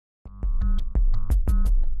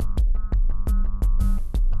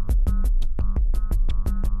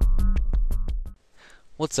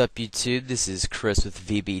What's up YouTube? This is Chris with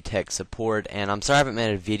VBTechSupport, and I'm sorry I haven't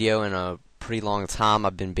made a video in a pretty long time.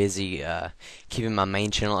 I've been busy keeping my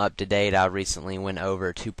main channel up to date. I recently went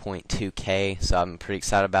over 2.2K, so I'm pretty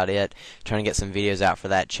excited about it. Trying to get some videos out for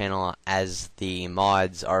that channel as the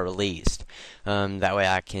mods are released. That way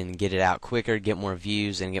I can get it out quicker, get more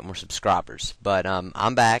views, and get more subscribers. But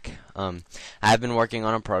I'm back. I have been working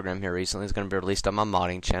on a program here recently. It's going to be released on my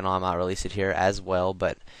modding channel. I might release it here as well,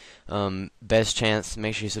 but best chance,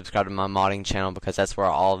 make sure you subscribe to my modding channel because that's where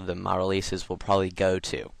all of my releases will probably go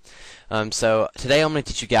to. So today I'm going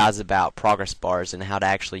to teach you guys about ProgressBars and how to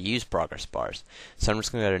actually use ProgressBars. So I'm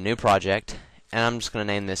just going to go to New Project, and I'm just going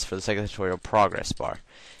to name this, for the sake of the tutorial, ProgressBar.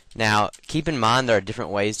 Now, keep in mind there are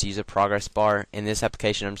different ways to use a ProgressBar. In this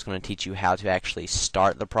application, I'm just going to teach you how to actually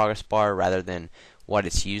start the ProgressBar rather than what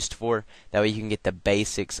it's used for. That way you can get the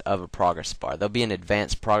basics of a ProgressBar. There'll be an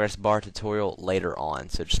Advanced ProgressBar tutorial later on,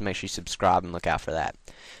 so just make sure you subscribe and look out for that.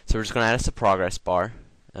 So we're just going to add us a ProgressBar.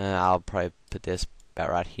 I'll probably put this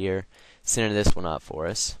about right here. Center this one up for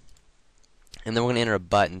us. And then we're going to enter a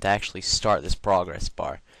button to actually start this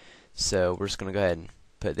ProgressBar. So we're just going to go ahead and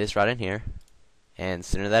put this right in here and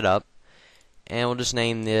center that up. And we'll just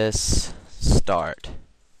name this Start.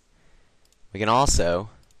 We can also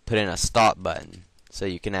put in a stop button so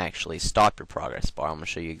you can actually stop your ProgressBar. I'm going to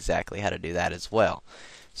show you exactly how to do that as well.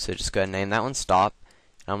 So just go ahead and name that one Stop.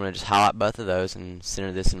 I'm going to just highlight both of those and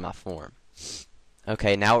center this in my form.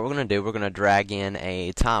 Okay, now what we're going to do, we're going to drag in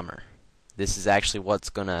a timer. This is actually what's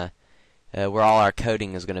going to where all our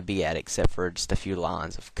coding is going to be at, except for just a few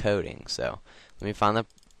lines of coding. So let me find the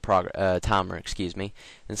timer, excuse me.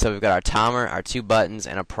 And so we've got our timer, our two buttons,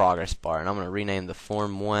 and a ProgressBar. And I'm going to rename the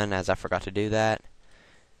form 1, as I forgot to do that,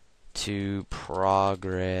 to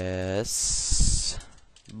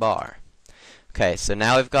ProgressBar. Okay, so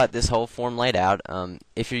now we've got this whole form laid out.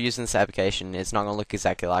 If you're using this application, it's not going to look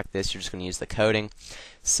exactly like this. You're just going to use the coding.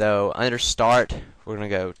 So under Start, we're going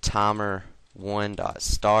to go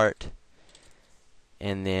timer1.start,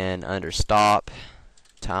 and then under Stop,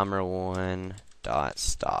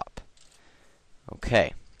 timer1.stop.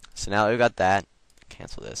 Okay, so now that we've got that,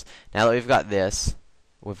 cancel this. Now that we've got this,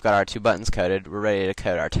 we've got our two buttons coded, we're ready to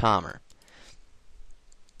code our timer.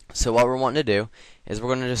 So what we're wanting to do is we're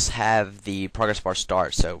going to just have the ProgressBar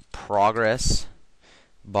start. So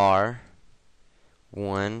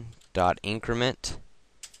ProgressBar1.increment,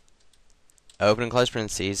 open and close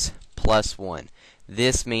parentheses, +1.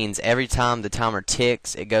 This means every time the timer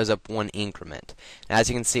ticks, it goes up 1 increment. Now, as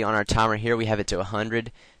you can see on our timer here, we have it to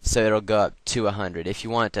 100, so it'll go up to 100. If you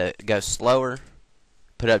want it to go slower,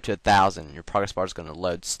 put it up to 1,000. Your ProgressBar is going to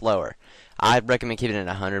load slower. I'd recommend keeping it at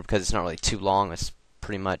 100 because it's not really too long. It's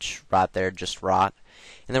pretty much right there, just right.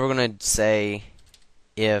 And then we're going to say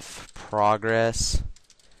if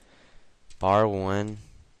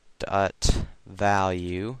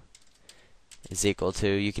ProgressBar1.value is equal to,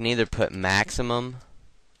 you can either put maximum,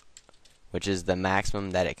 which is the maximum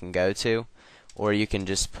that it can go to, or you can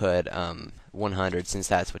just put 100 since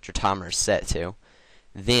that's what your timer is set to.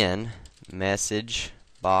 Then message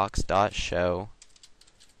box.show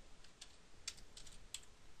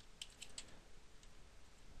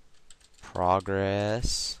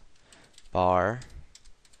ProgressBar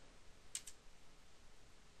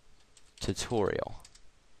tutorial.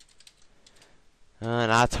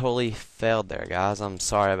 And I totally failed there, guys. I'm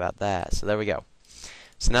sorry about that. So there we go.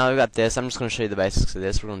 So now we've got this. I'm just going to show you the basics of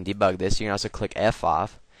this. We're going to debug this. You can also click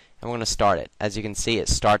F5, and we're going to start it. As you can see, it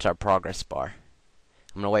starts our ProgressBar.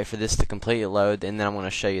 I'm going to wait for this to completely load, and then I'm going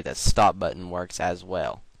to show you that stop button works as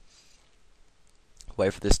well.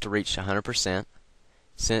 Wait for this to reach 100%.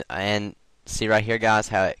 And see right here, guys,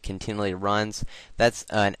 how it continually runs. That's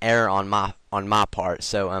an error on my part.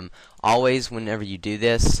 So always, whenever you do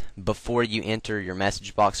this, before you enter your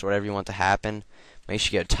message box or whatever you want to happen, make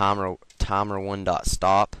sure you go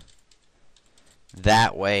timer1.stop.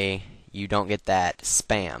 That way, you don't get that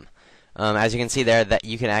spam. As you can see there, that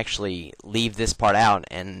you can actually leave this part out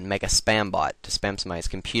and make a spam bot to spam somebody's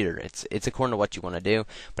computer. It's according to what you want to do,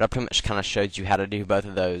 but I pretty much kind of showed you how to do both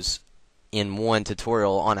of those in one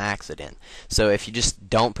tutorial on accident. So if you just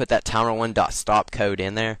don't put that timer1.stop code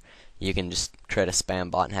in there, you can just create a spam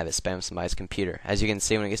bot and have it spam somebody's computer. As you can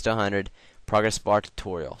see, when it gets to 100, ProgressBar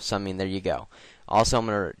tutorial. So I mean, there you go. Also, I'm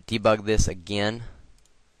going to debug this again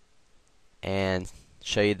and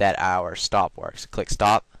show you that our stop works. Click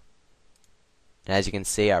Stop. And as you can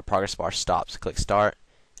see, our ProgressBar stops. Click Start,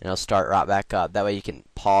 and it'll start right back up. That way you can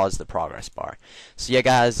pause the progress bar. So yeah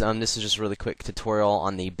guys, this is just a really quick tutorial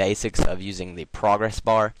on the basics of using the progress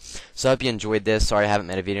bar. So I hope you enjoyed this. Sorry I haven't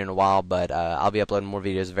made a video in a while, but I'll be uploading more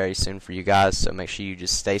videos very soon for you guys, so make sure you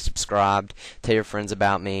just stay subscribed, tell your friends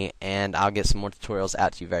about me, and I'll get some more tutorials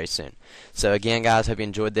out to you very soon. So again guys, hope you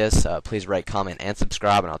enjoyed this. Please rate, comment, and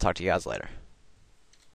subscribe, and I'll talk to you guys later.